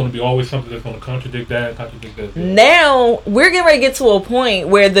information. There's going to be always something that's going to contradict that. Now we're getting ready to get to a point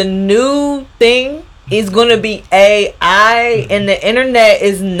where the new thing is going to be AI, and the internet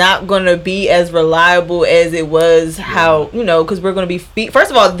is not going to be as reliable as it was. How because we're going to be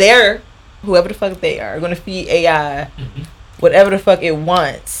first of all, whoever the fuck they are going to feed AI whatever the fuck it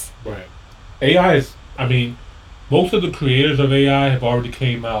wants. Right. AI is. I mean. Most of the creators of AI have already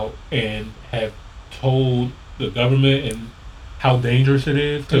came out and have told the government and how dangerous it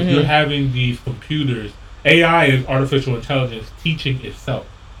is because you're having these computers. AI is artificial intelligence teaching itself.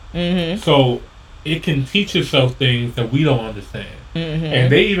 So it can teach itself things that we don't understand. And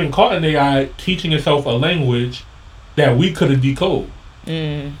they even caught an AI teaching itself a language that we couldn't decode.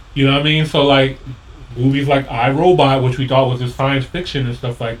 You know what I mean? So like movies like I, Robot, which we thought was just science fiction and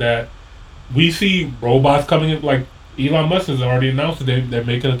stuff like that, we see robots coming in, like Elon Musk has already announced that they're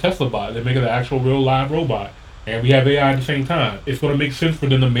making a Tesla bot. They're making an actual real live robot. And we have AI at the same time. It's going to make sense for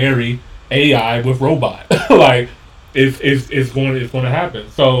them to marry AI with robot. Like, it's going to happen.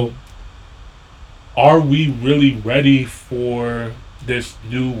 So, are we really ready for this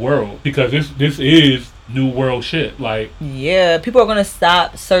new world? Because this is new world shit. Like, yeah, people are going to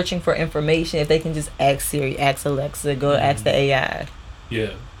stop searching for information if they can just ask Siri, ask Alexa, go ask the AI.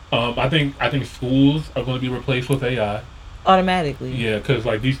 Yeah. I think schools are going to be replaced with AI automatically. Yeah, because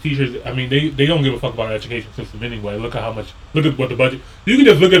like these teachers, I mean, they don't give a fuck about our education system anyway. Look at what the budget. You can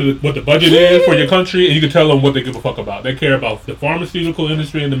just look at what the budget is for your country, and you can tell them what they give a fuck about. They care about the pharmaceutical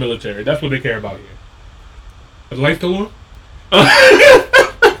industry and the military. That's what they care about here. Is the light still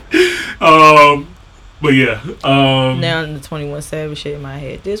on? But yeah. Now the 21 Savage shit in my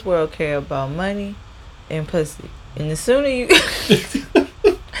head. This world care about money and pussy. And the sooner you...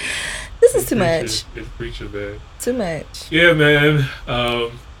 This is too much. It's preacher, man. Too much. Yeah, man.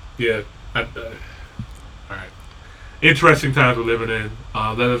 Yeah. All right. Interesting times we're living in.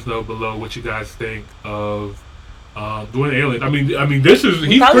 Let us know below what you guys think of doing aliens. I mean, this is...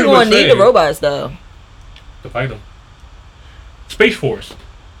 He's probably going to need the robots, though. To fight them. Space Force.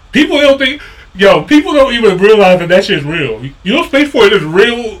 People don't even realize that shit's real. You know, Space Force is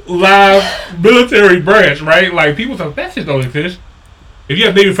real, live military branch, right? Like, people say, that shit don't exist. If you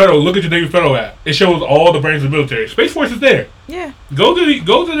have Navy Federal, look at your Navy Federal app. It shows all the branches of the military. Space Force is there. Yeah. Go to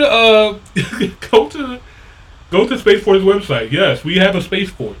Space Force website. Yes, we have a Space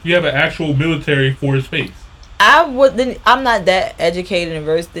Force. We have an actual military for space. I'm not that educated and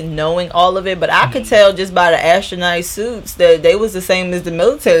versed in knowing all of it, but I could tell just by the astronaut suits that they was the same as the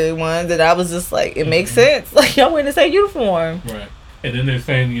military ones, and I was just like, it makes sense. Like, y'all wearing the same uniform. Right. And then they're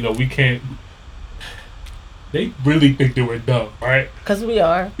saying, we can't... They really think they were dumb, right? Because we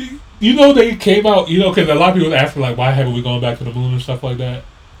are. They came out, because a lot of people asking, like, why haven't we gone back to the moon and stuff like that?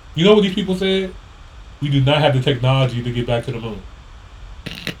 You know what these people said? We do not have the technology to get back to the moon.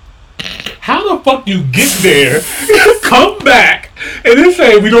 How the fuck you get there, come back, and then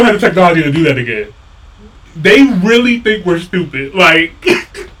say we don't have the technology to do that again? They really think we're stupid. Like,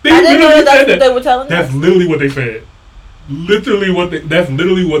 I didn't know that's what they were telling us. That's literally what they said. That's literally what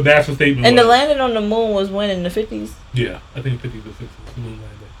NASA's statement was. And the landing on the moon was when, in the 50s? Yeah, I think 50s or 60s. The moon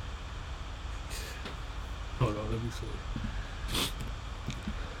landing. Hold on, let me see.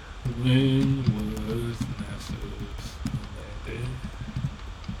 When was NASA's landing?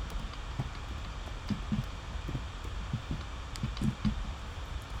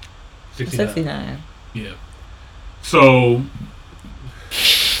 '69. Yeah. So.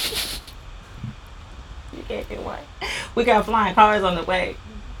 You can't get one. We got flying cars on the way.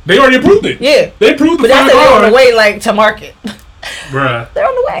 They already approved it. Yeah. They approved the flying cars. But that's on the way, like, to market. Bruh. They're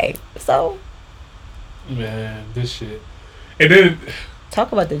on the way. So. Man, this shit. And then.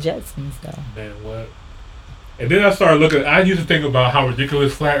 Talk about the Jetsons, though. Man, what? And then I started looking. I used to think about how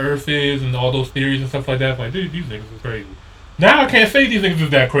ridiculous flat Earth is and all those theories and stuff like that. I'm like, dude, these niggas is crazy. Now I can't say these niggas is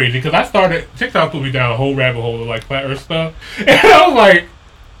that crazy because I started... TikTok put me down a whole rabbit hole of, like, flat Earth stuff. And I was like,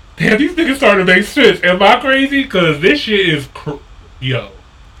 damn, these niggas starting to make sense. Am I crazy? Because this shit is... Yo.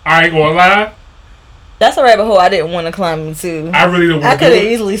 I ain't gonna lie. That's a rabbit hole I didn't want to climb into. I really don't want to. I could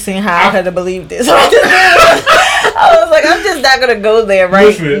have easily seen how I could have believed this. I was like, I'm just not going to go there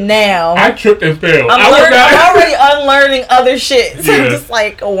now. I tripped and failed. I'm already unlearning other shit. So I'm just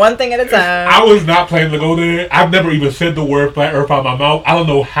like, one thing at a time. I was not planning to go there. I've never even said the word flat Earth out of my mouth. I don't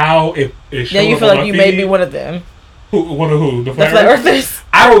know how it showed Yeah, you feel like you may be one of them. One of who? The flat Earthers?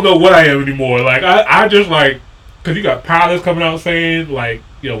 I don't know what I am anymore. Like, I just like... Because you got pilots coming out saying, like,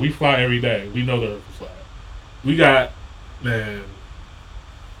 we fly every day. We know the Earth is flat. We got, man,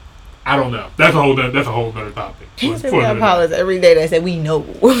 I don't know. That's a whole other topic. We got pilots every day that say we know.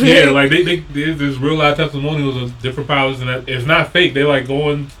 Yeah, like there's real life testimonials of different pilots, and it's not fake. They're like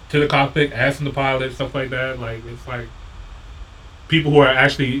going to the cockpit, asking the pilot stuff like that. Like, it's like people who are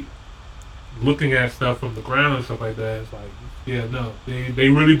actually looking at stuff from the ground and stuff like that. It's like, yeah, no, they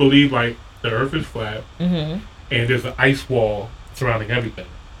really believe like the Earth is flat, and there's an ice wall surrounding everything.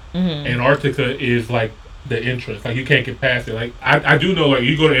 Antarctica is like the entrance, like you can't get past it. Like I do know, like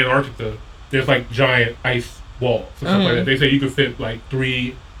you go to Antarctica, there's like giant ice walls and stuff like that. They say you could fit like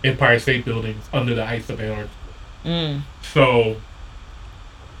 3 Empire State Buildings under the ice of Antarctica. So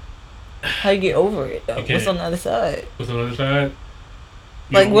how you get over it though? What's on the other side? What's on the other side?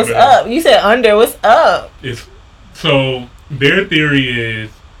 Like what's up? You said under. What's up? So their theory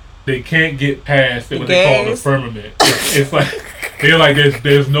is they can't get past what they call the firmament. It's like they're like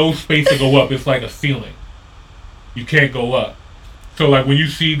there's no space to go up. It's like a ceiling. You can't go up. So like when you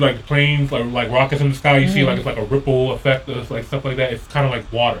see like planes like rockets in the sky, you see like it's like a ripple effect, like stuff like that. It's kind of like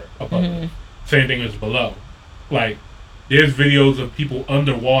water above it. Same thing as below. Like there's videos of people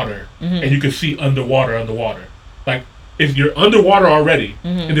underwater, and you can see underwater. Like if you're underwater already,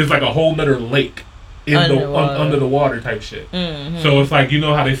 and there's like a whole nother lake in under the water type shit. So it's like, you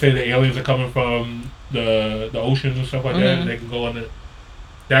know how they say the aliens are coming from the oceans and stuff like that, and they can go under.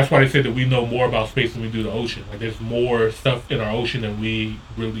 That's why they say that we know more about space than we do the ocean. Like there's more stuff in our ocean than we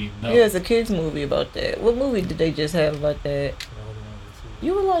really know. Yeah, it's a kids movie about that. What movie did they just have about that?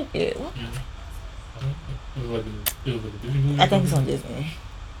 You would like it. What? It was like a Disney movie. I think it's on Disney.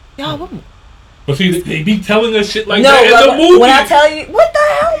 Y'all, what? But see, they be telling us shit like that in the movie. When I tell you, what the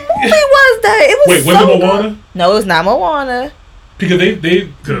hell movie was that? It was was it Moana? No, it's not Moana. Because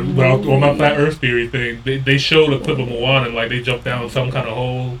on my flat Earth theory thing, they showed a clip of Moana and like they jumped down some kind of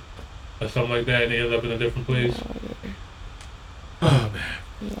hole or something like that and they ended up in a different place. Oh man.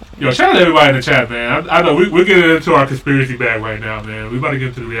 Yo, shout out to everybody in the chat, man. I know we're getting into our conspiracy bag right now, man. We about to get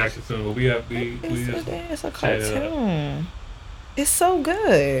into the reaction soon, but it's a cartoon. It's so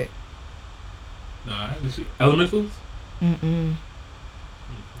good. Nah, Elementals? Mm-mm.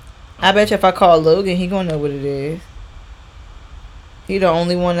 I bet you if I call Logan, he gonna know what it is. He the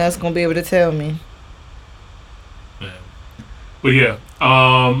only one that's gonna be able to tell me. Man. But yeah,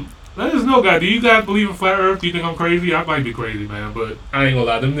 let us know, guys. Do you guys believe in flat Earth? Do you think I'm crazy? I might be crazy, man, but I ain't gonna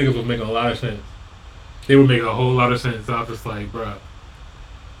lie. Them niggas was making a lot of sense. They were making a whole lot of sense. I was just like, bruh.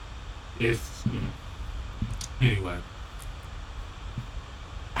 Anyway.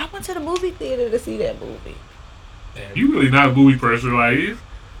 I went to the movie theater to see that movie. Damn, you really not a movie person, like.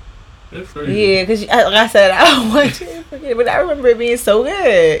 That's crazy. Yeah, because like I said, I don't want you to forget, but I remember it being so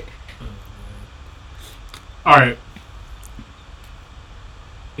good. Alright.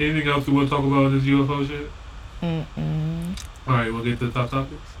 Anything else you want to talk about in this UFO shit? Alright, we'll get to the top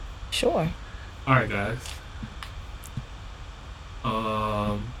topics? Sure. Alright, guys.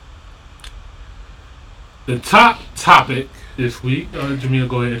 The top topic this week, Jamil,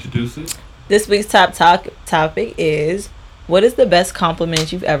 go ahead and introduce it. This week's top topic is, what is the best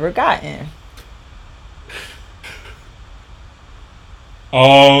compliment you've ever gotten?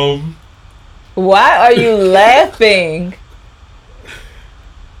 Why are you laughing?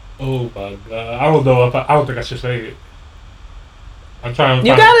 Oh my god! I don't know if I don't think I should say it. I'm trying to.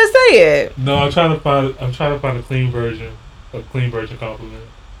 You gotta say it. No, I'm trying to find a clean version compliment.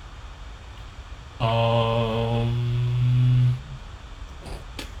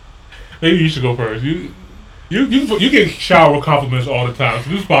 Maybe you should go first. You get shower compliments all the time, so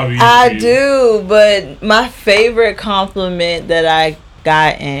this is probably easy. I do, but my favorite compliment that I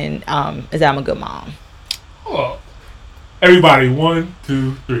gotten is that I'm a good mom. Oh, everybody, 1,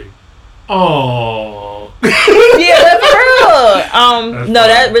 2, 3. Oh. Yeah, that's real.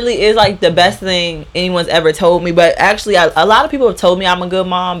 That really is like the best thing anyone's ever told me. But actually, a lot of people have told me I'm a good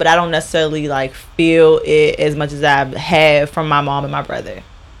mom, but I don't necessarily like feel it as much as I have from my mom and my brother.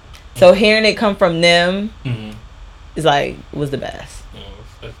 So hearing it come from them is like was the best. Oh,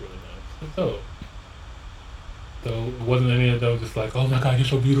 that's really nice. That's dope. So it wasn't any of them just like, oh my god, you're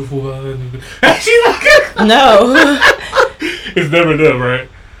so beautiful. She like No. It's never them, right?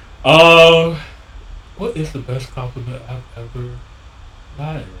 What is the best compliment I've ever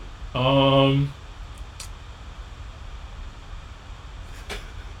gotten?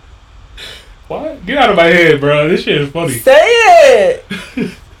 What? Get out of my head, bro. This shit is funny. Say it.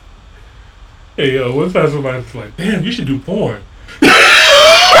 Hey, yo, one time somebody was like, damn, you should do porn. That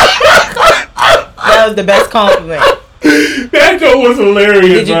was the best compliment. That joke was hilarious.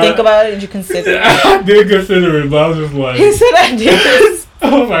 Did you think about it? Did you consider it? I did consider it, but I was just like... He said I did.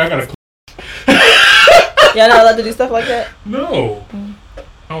 I was like, I gotta... Y'all not allowed to do stuff like that? No.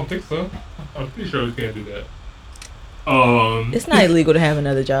 I don't think so. I'm pretty sure we can't do that. It's not illegal to have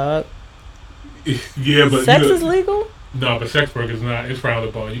another job. Yeah, but... Sex is legal? No, but sex work is not. It's frowned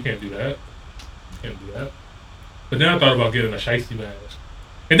upon. You can't do that. Can't do that. But then I thought about getting a Shiesty mask.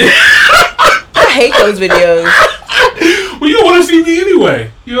 And then I hate those videos. Well, you don't want to see me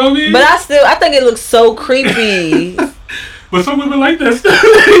anyway. You know what I mean? But I think it looks so creepy. But some women like that stuff.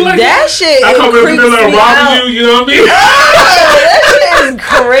 Like that shit I come in creeps and me robbing out. you know what I mean? Oh, that shit is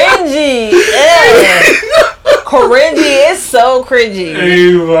cringy. Yeah. Cringy. It's so cringy.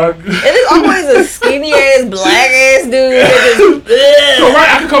 Hey, my God. It is always a skinny ass, black ass dude. So right,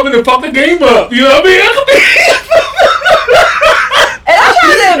 I can come in and fuck the game up. You know what I mean? And I'm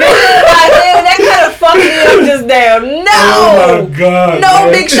trying to envision like, man, that kind of fucked me up just now. No. Oh my God. No,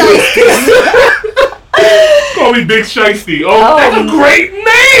 man. Big Shiesty. Call me Big Shiesty. Oh, that's a great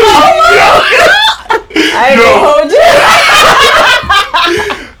name. Oh my God. I ain't gonna hold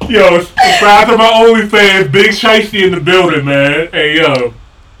you. Yo, subscribe to my OnlyFans. Big Shiesty in the building, man. Hey, yo.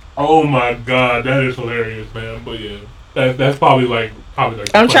 Oh my God, that is hilarious, man. But yeah, that's probably like.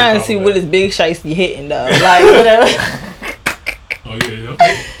 I'm trying to see what is Big Shiesty hitting though. Like whatever. Oh yeah.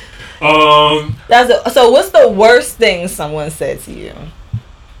 So what's the worst thing someone said to you?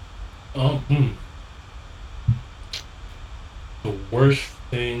 The worst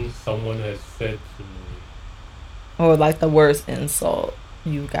thing someone has said to me. Or like the worst insult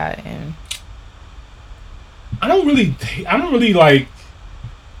you got in. I don't really like.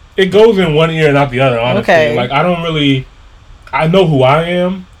 It goes in one ear and out the other. Honestly, Okay. Like I know who I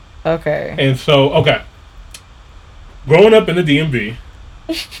am. Okay. And so, growing up in the DMV,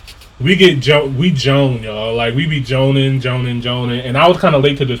 we Joan, y'all. Like, we be joning. And I was kind of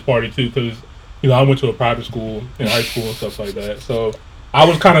late to this party, too, because, I went to a private school in high school and stuff like that. So, I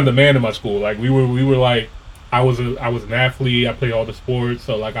was kind of the man in my school. Like, we were like, I was an athlete. I played all the sports.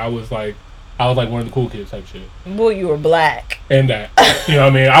 So, like, I was like one of the cool kids type shit. Well, you were black. And that. You know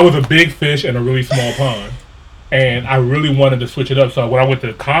what I mean? I was a big fish in a really small pond. And I really wanted to switch it up. So, when I went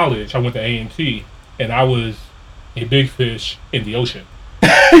to college, I went to A&T. And I was a big fish in the ocean.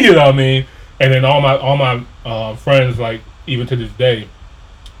 You know what I mean? And then all my friends, like, even to this day,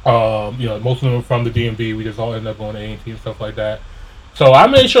 most of them are from the DMV. We just all ended up going to A&T and stuff like that. So I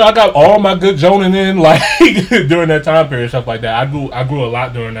made sure I got all my good joning in, like, during that time period, stuff like that. I grew a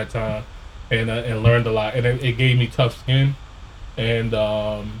lot during that time, and learned a lot, and it gave me tough skin, and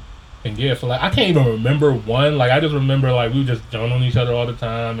yeah. So, like, I can't even remember one. Like, I just remember, like, we would just join on each other all the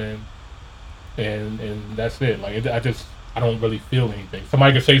time, and that's it. Like, I don't really feel anything.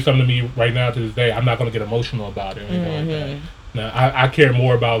 Somebody could say something to me right now to this day, I'm not going to get emotional about it or anything like that. Now, I care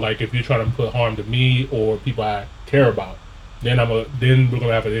more about, like, if you're trying to put harm to me or people I care about, then we're going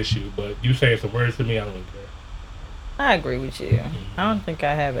to have an issue. But you saying some words to me, I don't really care. I agree with you. I don't think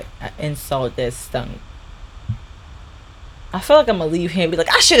I have an insult that stung. I feel like I'm going to leave here and be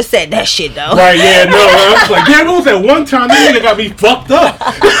like, I should have said that shit, though. Right, yeah, no. I was like, damn, it was that one time that nigga got me fucked up.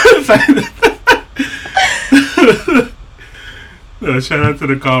 Shout out to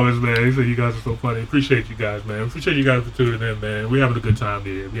the comments, man. They say you guys are so funny. Appreciate you guys, man. Appreciate you guys for tuning in, man. We're having a good time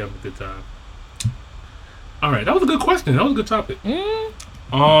here. We're having a good time. All right, that was a good question. That was a good topic. Ready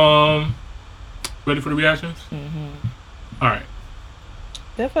for the reactions? All right.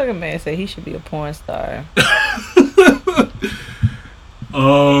 That fucking man said he should be a porn star.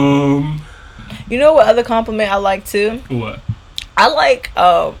 You know what other compliment I like too? What? I like,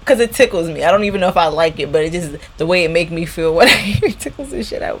 because it tickles me. I don't even know if I like it, but it just, the way it make me feel when I hear it tickles the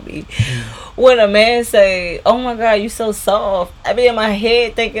shit out of me. When a man say, oh my God, you so soft. I be in my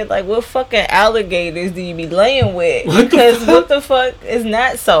head thinking, like, what fucking alligators do you be laying with? Because what the fuck is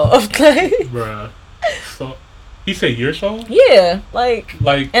not soft? Like, bruh. So, he said you're soft? Yeah. Like,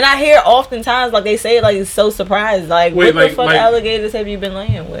 and I hear oftentimes, like, they say it like it's so surprised. Like, wait, what the fuck alligators have you been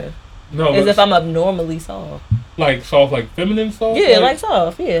laying with? No. As if I'm abnormally soft. Like soft, like feminine soft? Yeah, like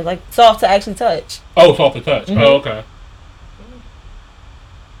soft. Yeah, like soft to actually touch. Oh, soft to touch. Oh, okay.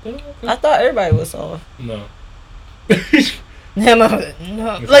 I thought everybody was soft. No. No.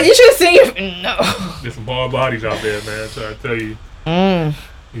 Like, you should have seen your... No. There's some hard bodies out there, man. So I tell you. Yeah,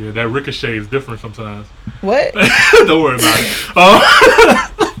 that ricochet is different sometimes. What? Don't worry about it.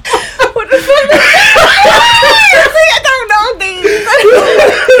 What the fuck? I don't know these.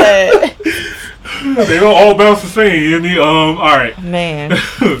 They don't all bounce the same. Alright. Man.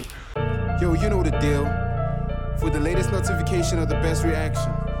 Yo, you know the deal. For the latest notification of the best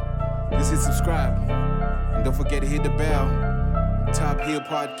reaction, just hit subscribe. And don't forget to hit the bell. Top Hill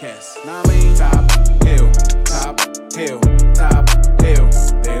Podcast. Know what I mean? Top Hill. Top Hill. Top Hill.